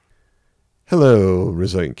Hello,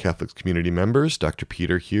 Resilient Catholics community members. Dr.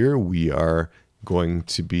 Peter here. We are going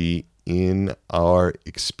to be in our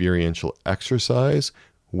experiential exercise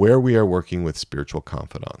where we are working with spiritual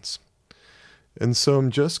confidants. And so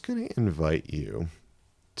I'm just going to invite you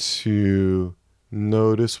to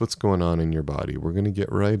notice what's going on in your body. We're going to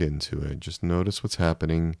get right into it. Just notice what's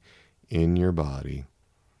happening in your body.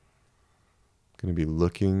 I'm going to be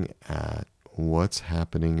looking at what's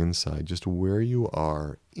happening inside, just where you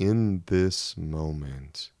are in this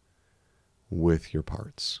moment with your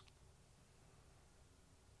parts.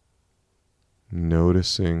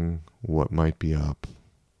 Noticing what might be up,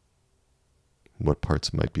 what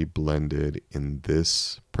parts might be blended in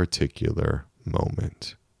this particular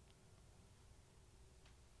moment.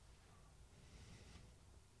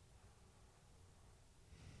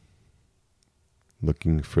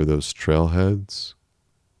 Looking for those trailheads,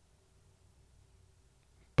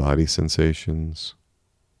 body sensations,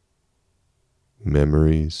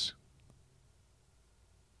 memories,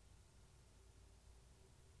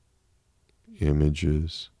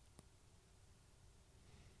 images.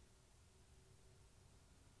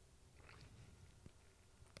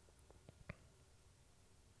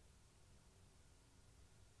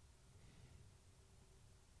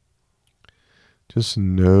 Just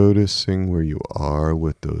noticing where you are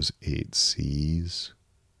with those 8 C's.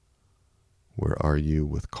 Where are you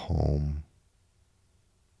with calm?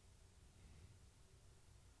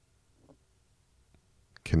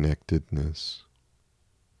 Connectedness.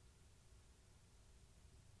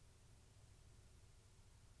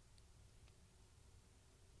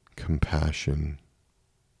 Compassion.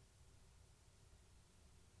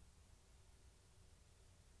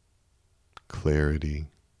 Clarity.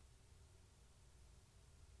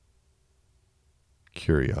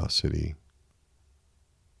 Curiosity.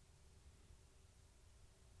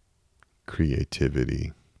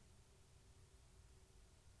 Creativity,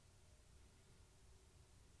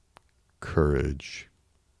 courage,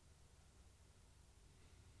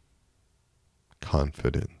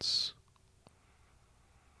 confidence,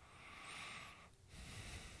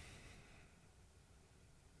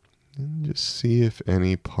 and just see if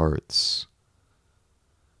any parts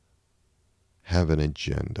have an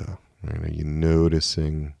agenda. Right? Are you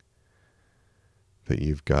noticing that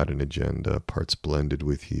you've got an agenda, parts blended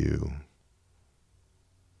with you?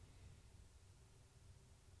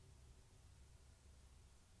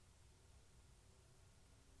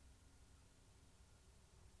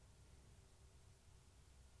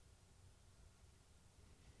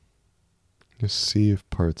 Just see if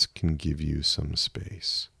parts can give you some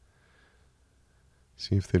space.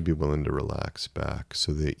 See if they'd be willing to relax back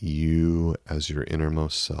so that you, as your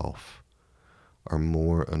innermost self, are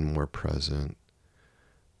more and more present.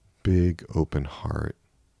 Big open heart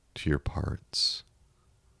to your parts.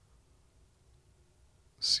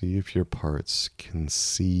 See if your parts can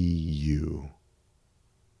see you.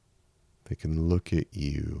 They can look at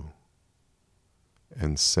you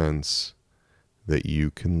and sense that you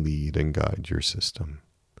can lead and guide your system.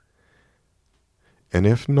 And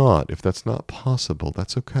if not, if that's not possible,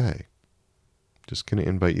 that's okay. Just going to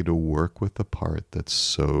invite you to work with the part that's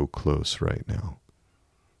so close right now.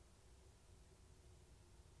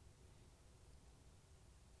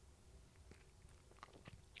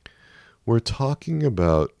 We're talking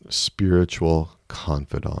about spiritual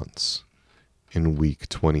confidants in week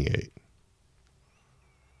 28.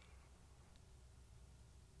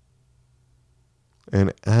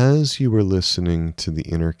 And as you were listening to the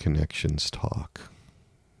interconnections talk,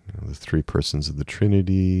 the 3 persons of the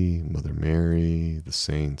Trinity, Mother Mary, the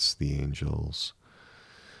saints, the angels,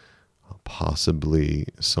 possibly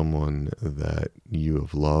someone that you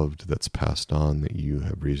have loved that's passed on that you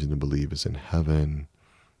have reason to believe is in heaven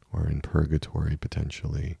or in purgatory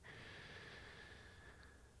potentially,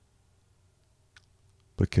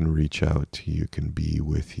 but can reach out to you, can be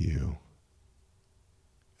with you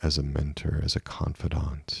as a mentor, as a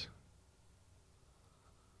confidant.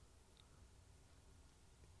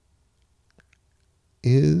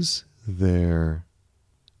 Is there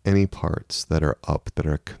any parts that are up that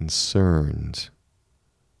are concerned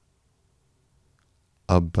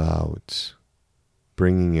about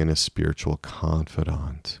bringing in a spiritual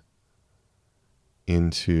confidant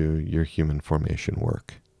into your human formation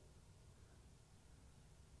work?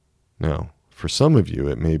 Now, for some of you,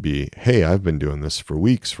 it may be, hey, I've been doing this for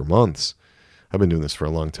weeks, for months. I've been doing this for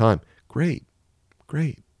a long time. Great.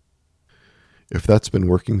 If that's been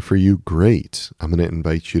working for you, great. I'm going to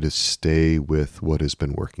invite you to stay with what has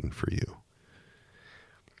been working for you.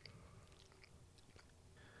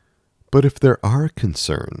 But if there are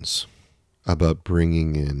concerns about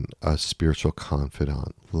bringing in a spiritual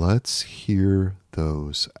confidant, let's hear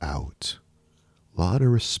those out. A lot of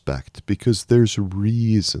respect, because there's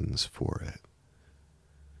reasons for it.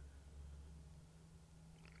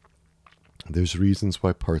 There's reasons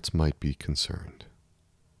why parts might be concerned.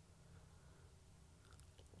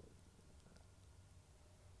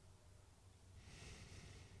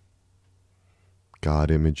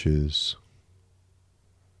 God images,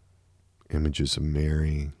 images of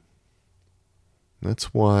Mary.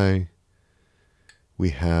 That's why we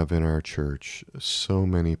have in our church so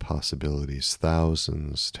many possibilities,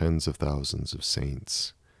 thousands, tens of thousands of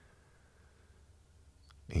saints,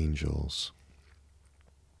 angels.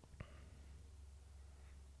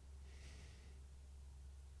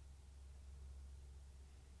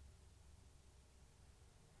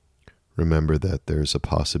 Remember that there's a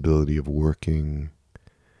possibility of working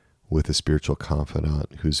with a spiritual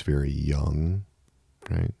confidant who's very young,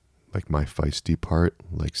 right? Like my feisty part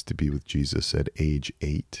likes to be with Jesus at age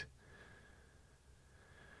 8.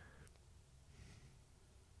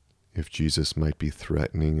 If Jesus might be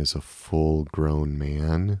threatening as a full-grown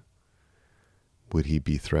man, would he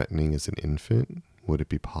be threatening as an infant? Would it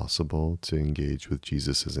be possible to engage with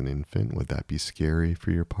Jesus as an infant? Would that be scary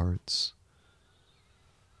for your parts?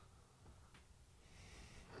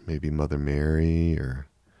 Maybe Mother Mary or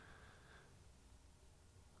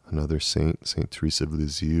another saint, Saint Teresa of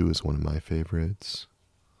Lisieux is one of my favorites.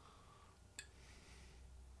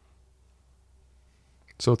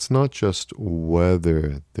 So it's not just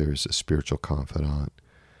whether there's a spiritual confidant,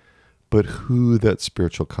 but who that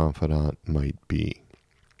spiritual confidant might be.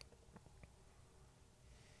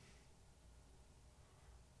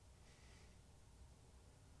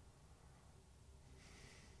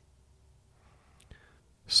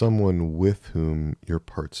 Someone with whom your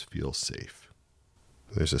parts feel safe.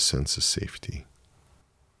 There's a sense of safety.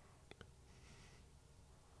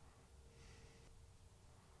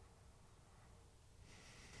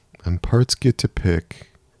 And parts get to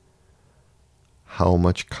pick how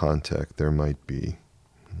much contact there might be.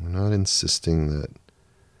 We're not insisting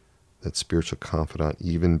that spiritual confidant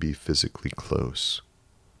even be physically close.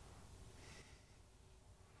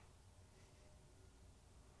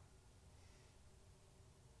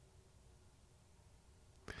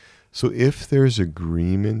 So if there's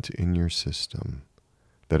agreement in your system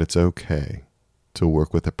that it's okay to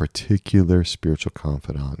work with a particular spiritual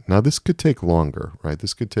confidant, now this could take longer, right?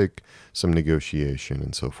 This could take some negotiation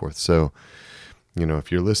and so forth. So,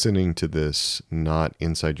 if you're listening to this not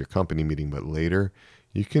inside your company meeting, but later,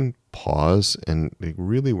 you can pause and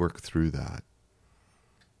really work through that.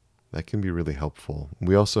 That can be really helpful.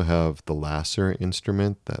 We also have the Lasser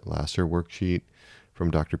instrument, that Lasser worksheet from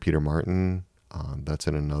Dr. Peter Martin. That's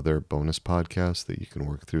in another bonus podcast that you can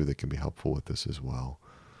work through that can be helpful with this as well.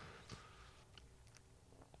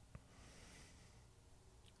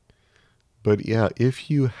 But yeah, if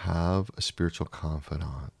you have a spiritual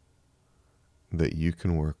confidant that you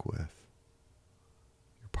can work with,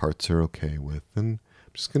 your parts are okay with, then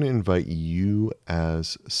I'm just going to invite you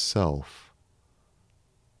as self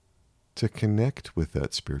to connect with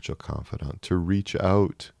that spiritual confidant, to reach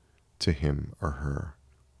out to him or her.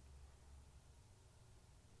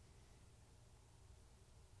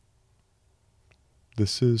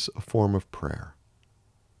 This is a form of prayer.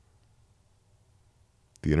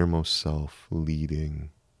 The innermost self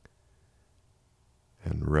leading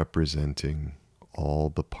and representing all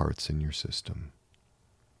the parts in your system.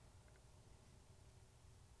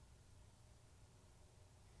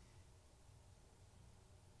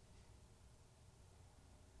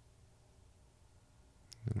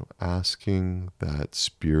 Asking that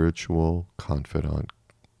spiritual confidant,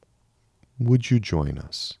 would you join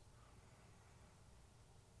us?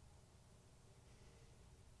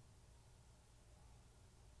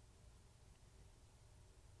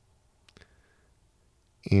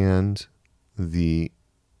 And the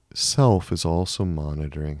self is also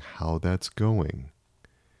monitoring how that's going.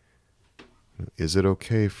 Is it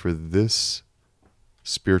okay for this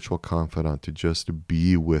spiritual confidant to just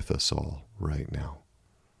be with us all right now?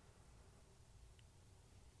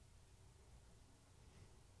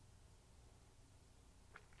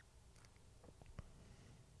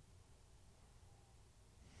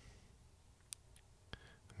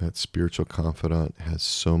 That spiritual confidant has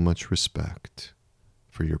so much respect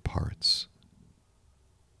for your parts,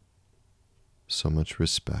 so much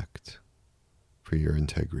respect for your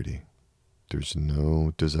integrity. There's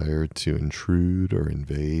no desire to intrude or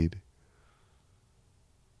invade.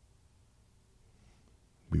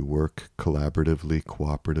 We work collaboratively,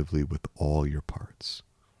 cooperatively with all your parts.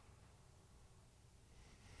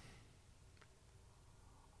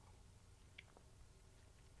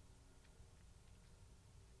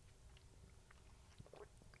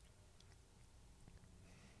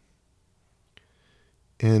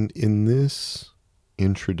 And in this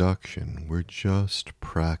introduction, we're just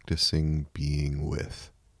practicing being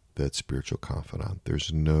with that spiritual confidant.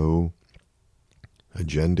 There's no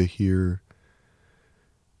agenda here.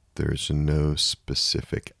 There's no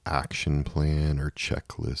specific action plan or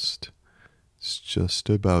checklist. It's just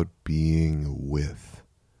about being with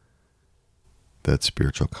that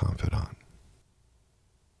spiritual confidant.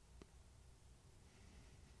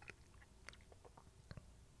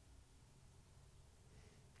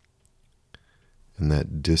 And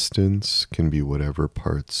that distance can be whatever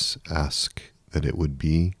parts ask that it would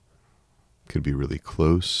be. Could be really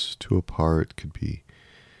close to a part, could be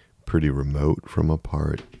pretty remote from a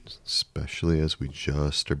part, especially as we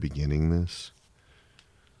just are beginning this.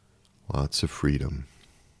 Lots of freedom.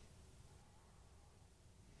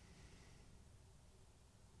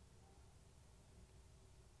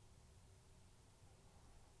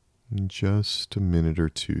 And just a minute or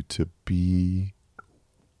two to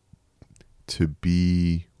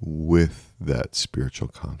be with that spiritual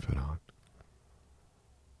confidant.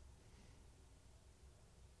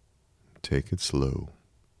 Take it slow.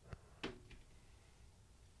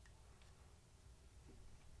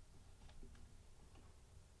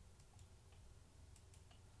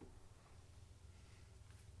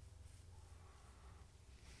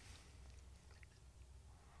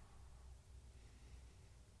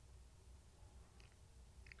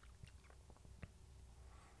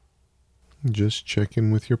 Just check in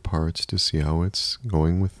with your parts to see how it's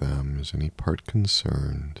going with them. Is any part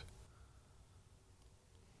concerned?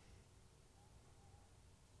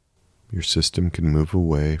 Your system can move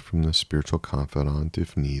away from the spiritual confidant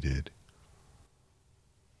if needed.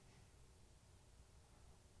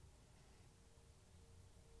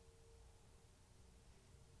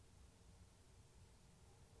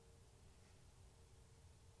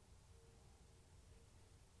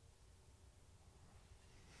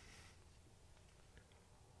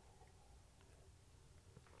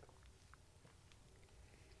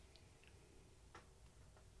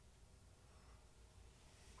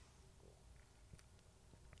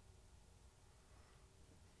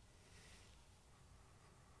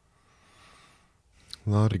 A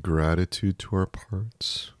lot of gratitude to our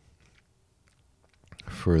parts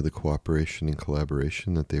for the cooperation and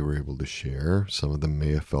collaboration that they were able to share. Some of them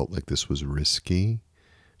may have felt like this was risky.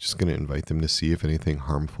 Just going to invite them to see if anything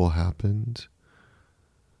harmful happened.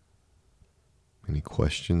 Any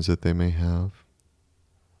questions that they may have.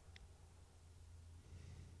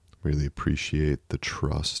 Really appreciate the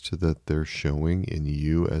trust that they're showing in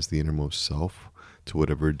you as the innermost self, to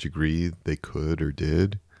whatever degree they could or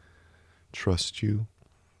did trust you.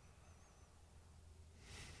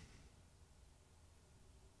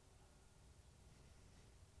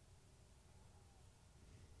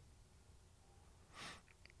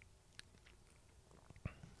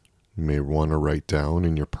 You may want to write down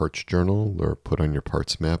in your parts journal or put on your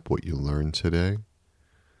parts map what you learned today.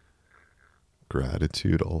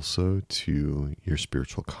 Gratitude also to your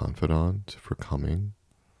spiritual confidant for coming,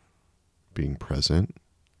 being present.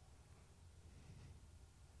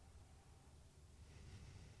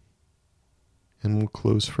 And we'll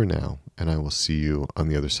close for now, and I will see you on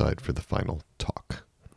the other side for the final talk.